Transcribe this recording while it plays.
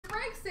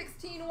Holographic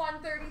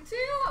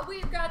 16/132.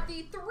 We've got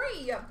the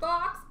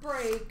 3-box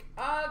break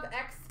of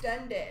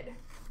Extended.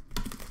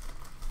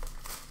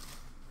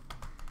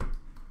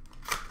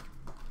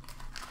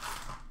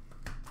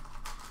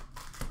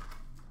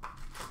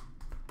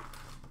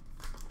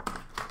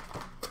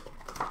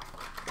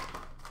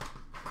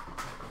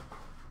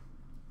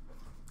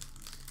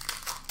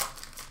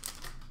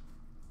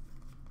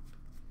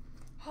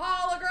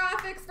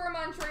 Holographics for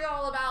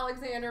Montreal of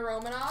Alexander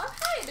Romanov.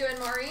 How you doing,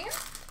 Maureen?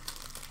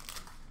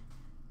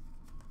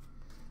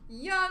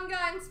 Young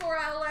Guns for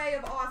LA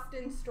of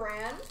Austin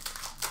Strand.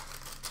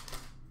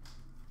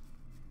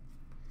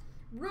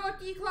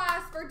 Rookie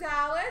Class for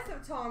Dallas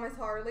of Thomas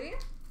Harley.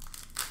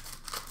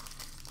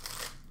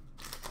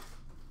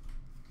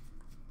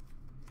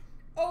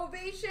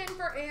 Ovation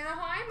for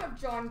Anaheim of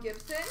John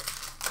Gibson.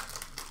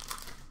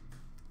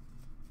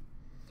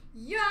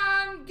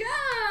 Young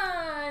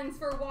Guns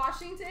for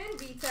Washington,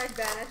 Vitek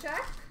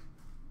Vanacek.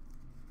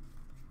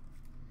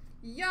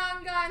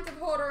 Young Guns of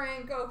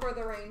Hodorenko for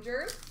the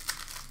Rangers.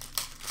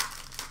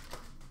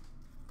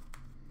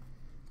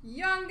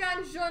 Young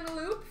Guns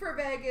Jean-Luc for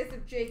Vegas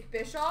of Jake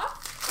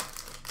Bischoff.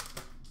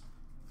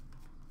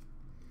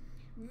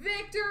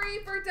 Victory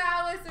for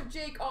Dallas of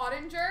Jake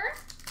Ottinger.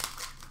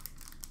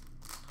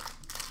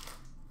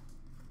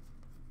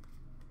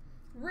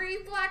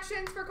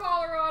 Reflections for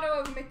Colorado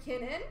of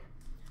McKinnon.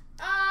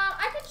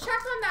 I could check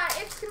on that.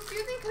 It's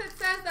confusing because it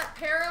says that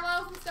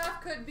parallels and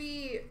stuff could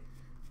be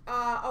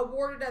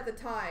awarded at the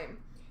time.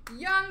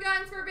 Young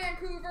Guns for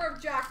Vancouver of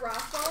Jack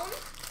Rathbone.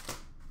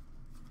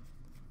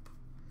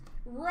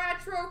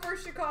 Retro for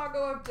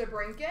Chicago of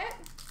DeBrincat.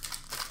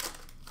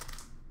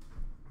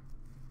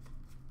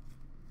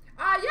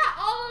 Yeah,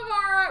 all of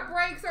our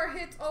breaks are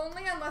hits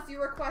only unless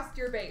you request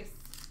your base.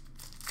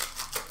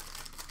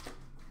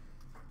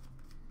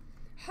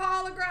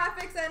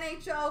 Holographics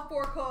NHL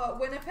for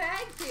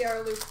Winnipeg,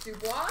 Pierre-Luc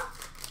Dubois.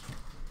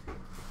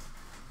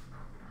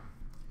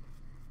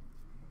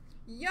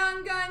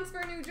 Young Guns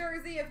for New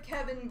Jersey of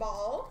Kevin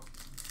Ball.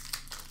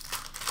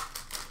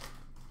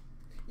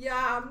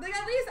 Yeah, at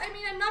least, I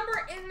mean, a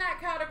number in that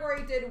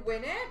category did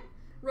win it.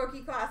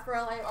 Rookie Class for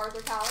LA,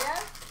 Arthur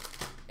Kaliev.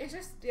 It's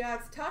just, yeah,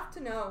 it's tough to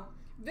know.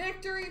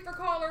 Victory for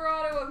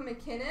Colorado of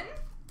McKinnon.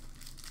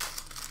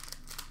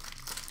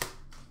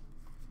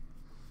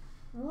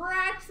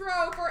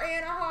 Retro for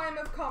Anaheim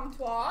of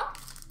Comtois.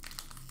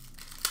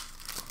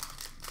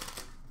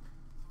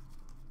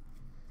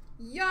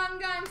 Young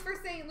Guns for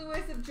St.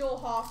 Louis of Joel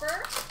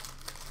Hoffer.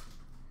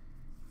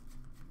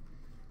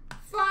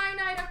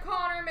 Finite of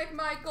Connor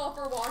McMichael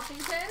for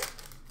Washington.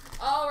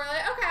 Oh, really?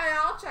 Okay,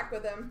 I'll check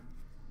with him.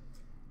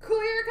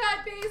 Clear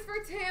cut base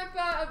for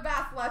Tampa of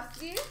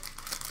Vasilevsky.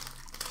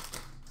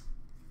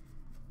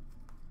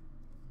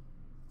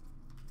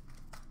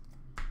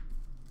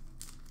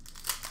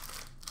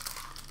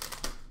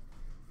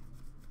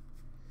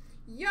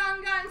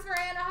 Young Guns for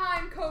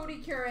Anaheim, Cody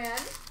Curran.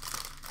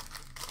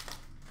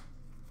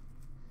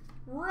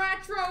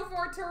 Retro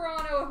for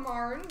Toronto of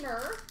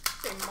Marner.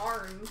 Say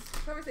Marnes.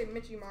 I would say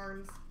Mitchie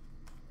Marnes.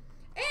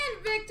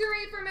 And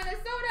victory for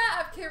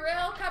Minnesota of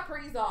Kirill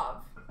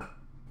Kaprizov.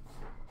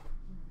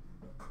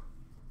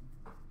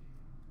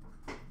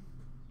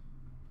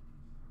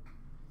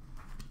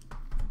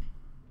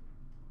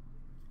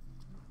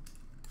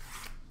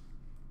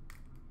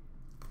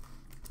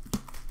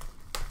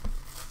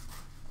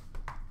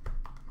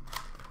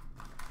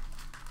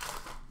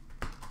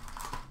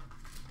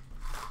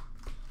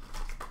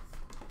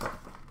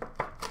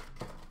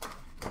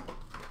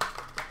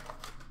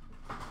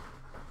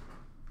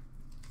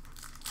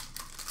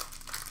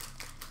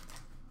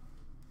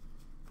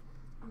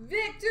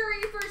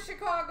 Victory for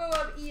Chicago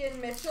of Ian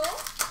Mitchell.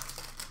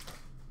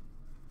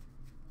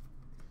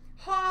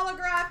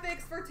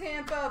 Holographics for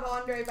Tampa of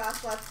Andrei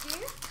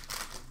Vasilevsky.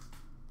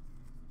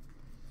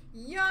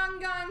 Young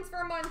Guns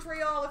for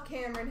Montreal of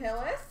Cameron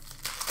Hillis.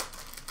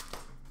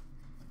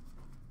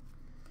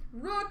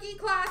 Rookie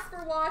Class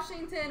for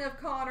Washington of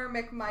Connor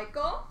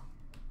McMichael.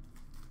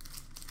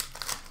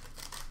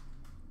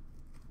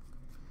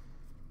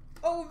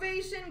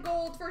 Ovation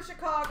Gold for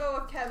Chicago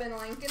of Kevin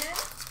Lankinen.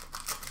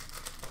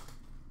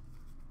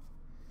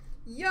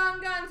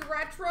 Young Guns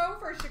Retro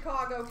for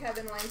Chicago,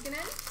 Kevin Lankinen.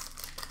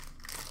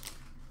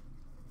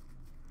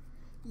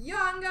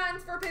 Young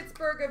Guns for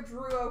Pittsburgh of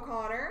Drew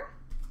O'Connor.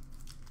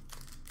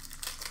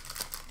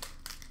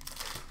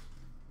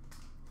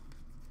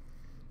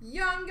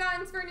 Young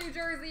Guns for New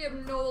Jersey of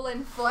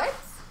Nolan Foote.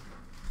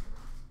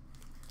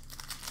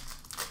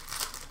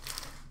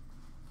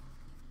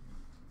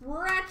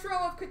 Retro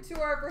of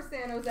Couture for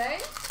San Jose.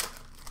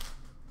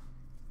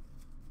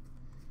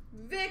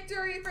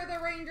 Victory for the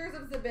Rangers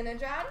of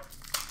Zibanejad.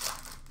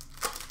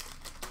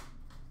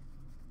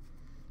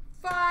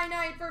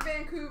 Finite for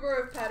Vancouver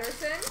of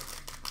Pedersen.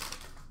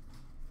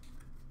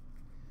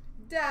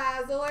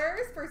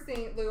 Dazzlers for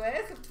St.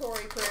 Louis of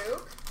Torrey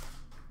Krug.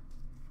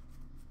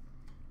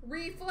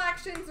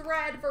 Reflections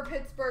Red for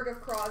Pittsburgh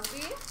of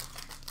Crosby.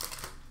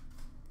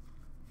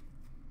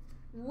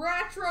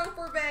 Retro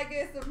for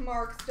Vegas of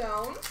Mark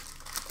Stone.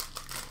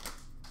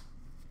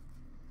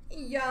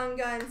 Young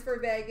Guns for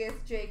Vegas,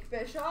 Jake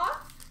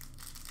Bischoff.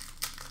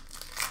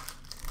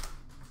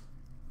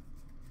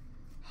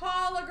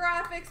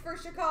 Holographics for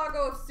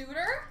Chicago of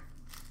Suter.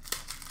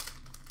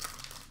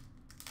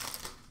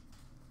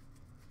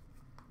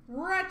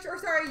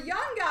 Young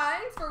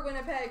Guns for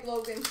Winnipeg,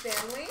 Logan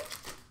Stanley.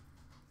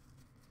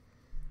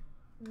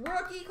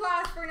 Rookie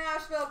class for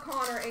Nashville,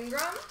 Connor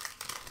Ingram.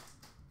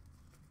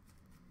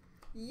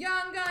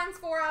 Young Guns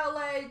for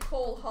LA,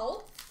 Cole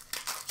Hults.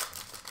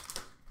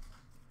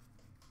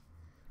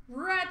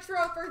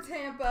 Retro for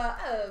Tampa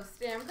of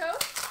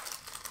Stamkos.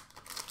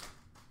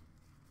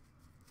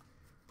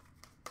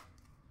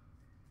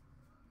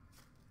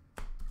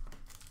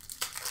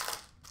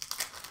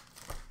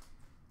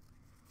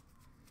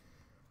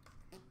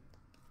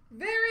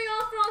 Very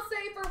en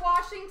français for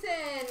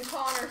Washington,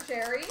 Connor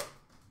Sherry.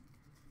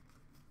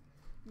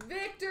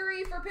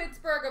 Victory for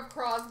Pittsburgh of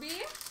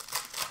Crosby.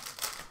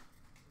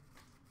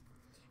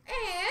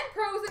 And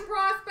Pros and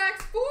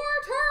Prospects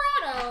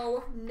for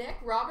Toronto, Nick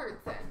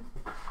Robertson.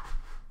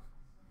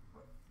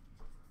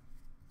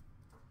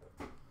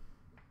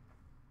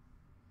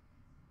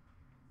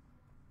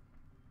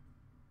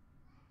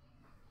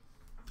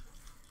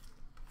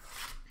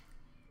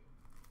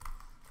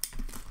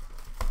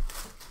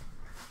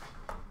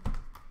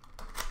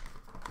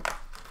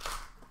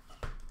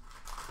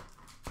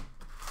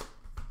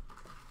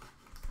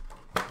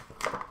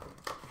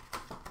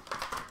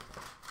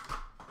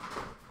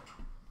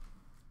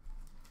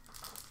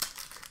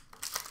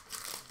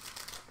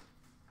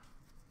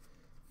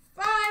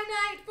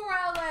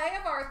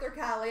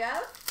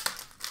 Kaliev.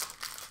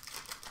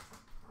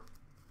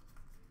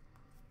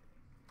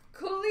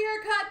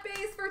 Clear cut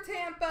base for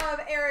Tampa of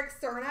Eric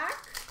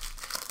Cernak.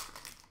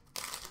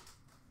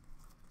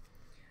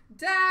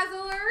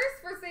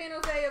 Dazzlers for San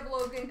Jose of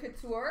Logan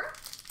Couture.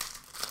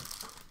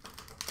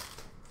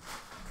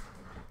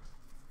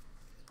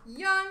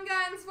 Young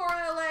Guns for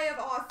LA of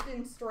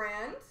Austin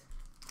Strand.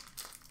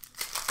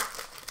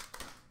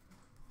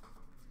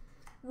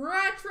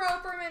 Retro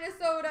for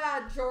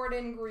Minnesota,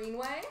 Jordan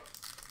Greenway.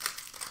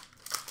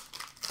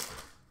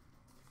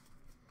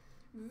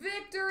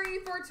 Victory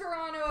for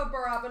Toronto of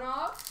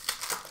Barabanov.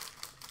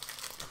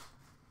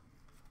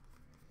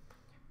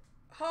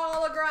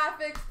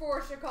 Holographics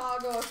for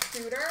Chicago of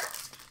Suter.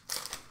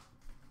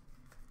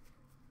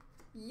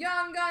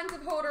 Young Guns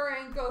of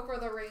Hodorenko for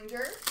the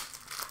Rangers.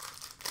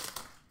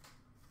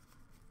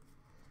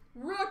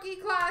 Rookie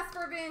class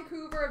for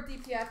Vancouver of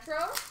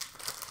DiPietro.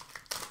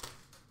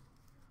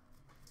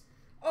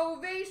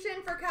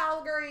 Ovation for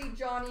Calgary,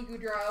 Johnny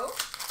Gaudreau.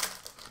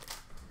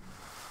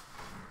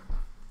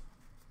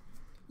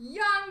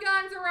 Young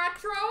Guns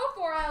Retro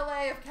for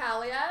LA of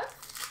Kaliev.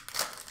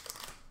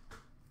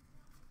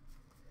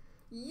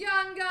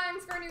 Young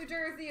Guns for New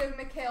Jersey of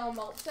Mikhail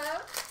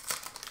Maltsev.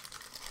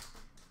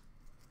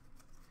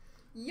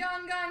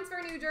 Young Guns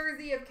for New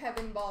Jersey of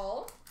Kevin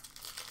Ball.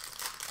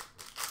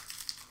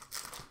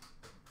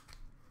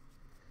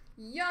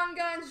 Young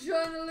Guns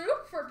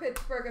Jean-Luc for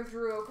Pittsburgh of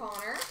Drew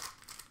O'Connor.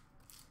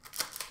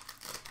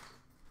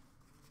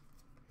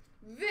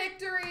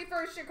 Victory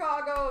for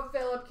Chicago of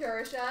Philip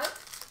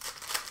Kurashev.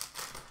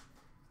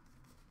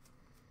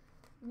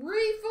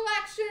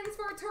 Reflections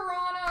for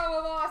Toronto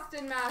of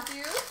Austin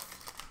Matthews.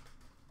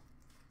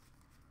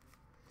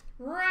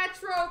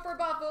 Retro for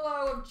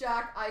Buffalo of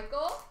Jack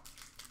Eichel.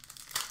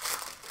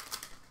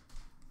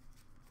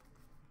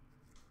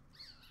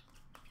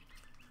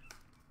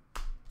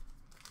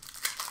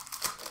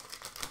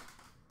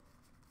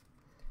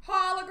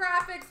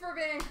 Holographics for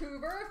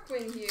Vancouver of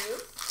Quinn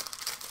Hughes.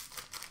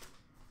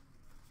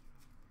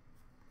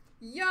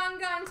 Young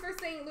Guns for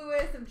St.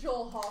 Louis of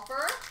Joel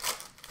Hofer.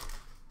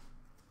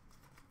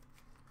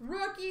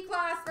 Rookie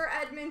class for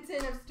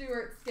Edmonton of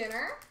Stuart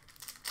Skinner.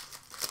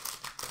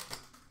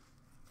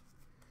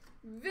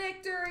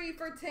 Victory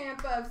for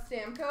Tampa of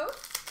Stamkos.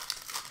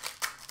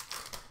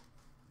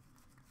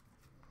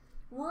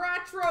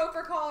 Retro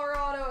for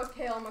Colorado of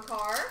Cale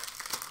Makar.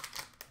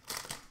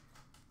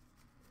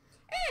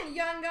 And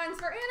Young Guns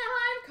for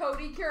Anaheim,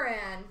 Cody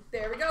Curran.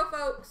 There we go,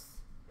 folks.